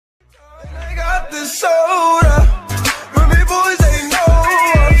the soda. When me boys they know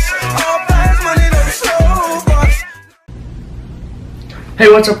us. All fast money them slow bus.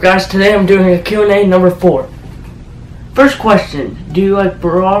 Hey, what's up guys? Today I'm doing a Q&A number 4. First question, do you like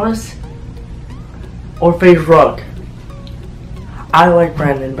Barabbas or FaZe Rug? I like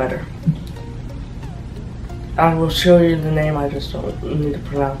Brandon better. I will show you the name, I just don't need to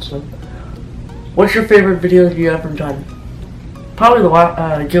pronounce them. What's your favorite video you ever done? Probably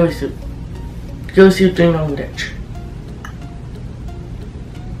the ghillie suit. Ghillie suit thing on the ditch.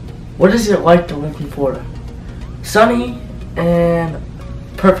 What is it like to live in Florida? Sunny and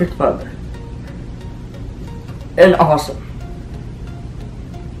perfect weather. And awesome.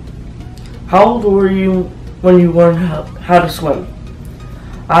 How old were you when you learned how to swim?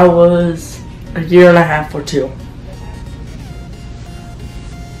 I was a year and a half or 2.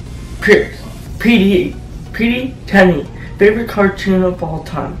 Pierce. PD Tenny. Favorite cartoon of all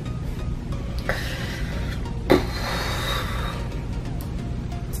time?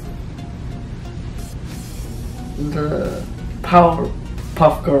 The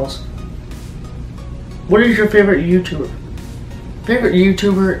Powerpuff Girls. What is your favorite YouTuber? Favorite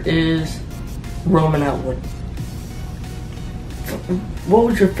YouTuber is Roman Outwood. What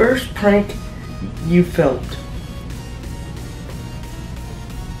was your first prank you filmed?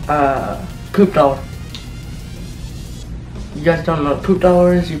 Poop dollar. You guys don't know what poop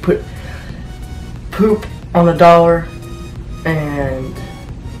dollar is? You put poop on a dollar and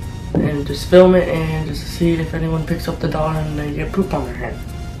just film it and just see if anyone picks up the dollar and they get poop on their hand.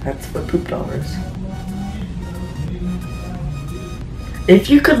 That's what poop dollar is. If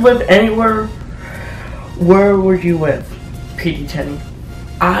you could live anywhere, where would you live? PD Tenny.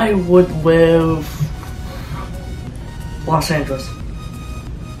 I would live Los Angeles.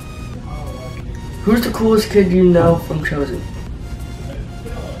 Who's the coolest kid you know from Chosen?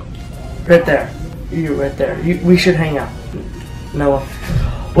 Right there. You right there. We should hang out. Noah.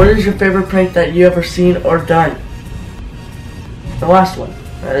 What is your favorite prank that you ever seen or done? The last one.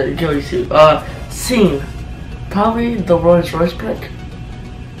 Ghillie suit. Seen. Probably the Rolls Royce prank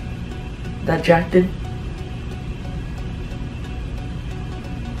that Jack did.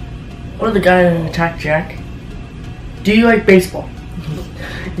 Or the guy that attacked Jack. Do you like baseball?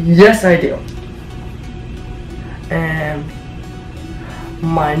 Yes, I do. And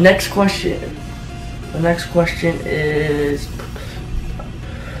my next question. The next question is,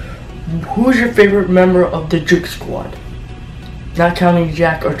 who's your favorite member of the Joogsquad? Not counting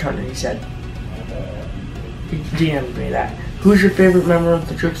Jack or Turner, he said. He DM'd me that. Who's your favorite member of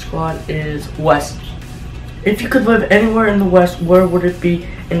the Joogsquad is West. If you could live anywhere in the West, where would it be?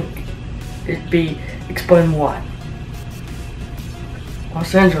 And explain why.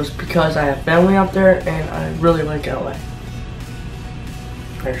 Los Angeles, because I have family out there and I really like LA.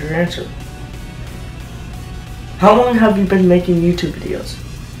 There's your answer. How long have you been making YouTube videos?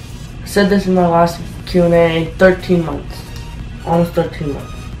 I said this in my last Q&A, 13 months. Almost 13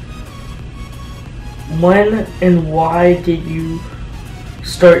 months. When and why did you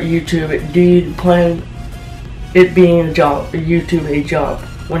start YouTube? Do you plan it being a job, YouTube a job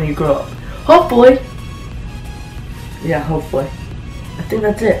when you grow up? Hopefully. Yeah, hopefully. I think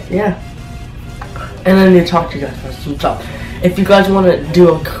that's it, yeah. And I need to talk to you guys about some stuff. If you guys want to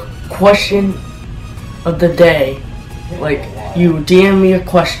do a question of the day, like you DM me a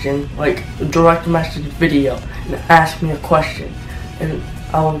question, like a direct message video, and ask me a question, and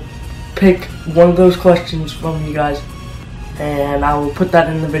I'll pick one of those questions from you guys, and I will put that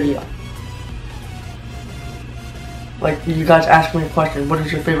in the video. Like you guys ask me a question, what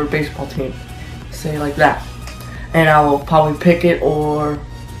is your favorite baseball team? Say like that. And I will probably pick it or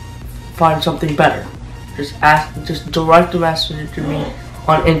find something better. Just direct a message to me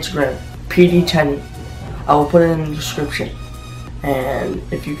on Instagram, PD Tenny. I will put it in the description. And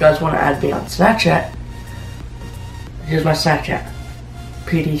if you guys want to add me on Snapchat, here's my Snapchat,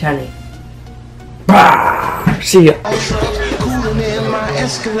 PD Tenny. See ya.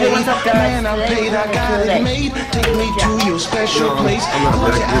 Hey, what's up guys? Today we're doing a Q&A. Take me to your special place.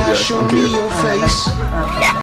 Close your eyes, show me your face.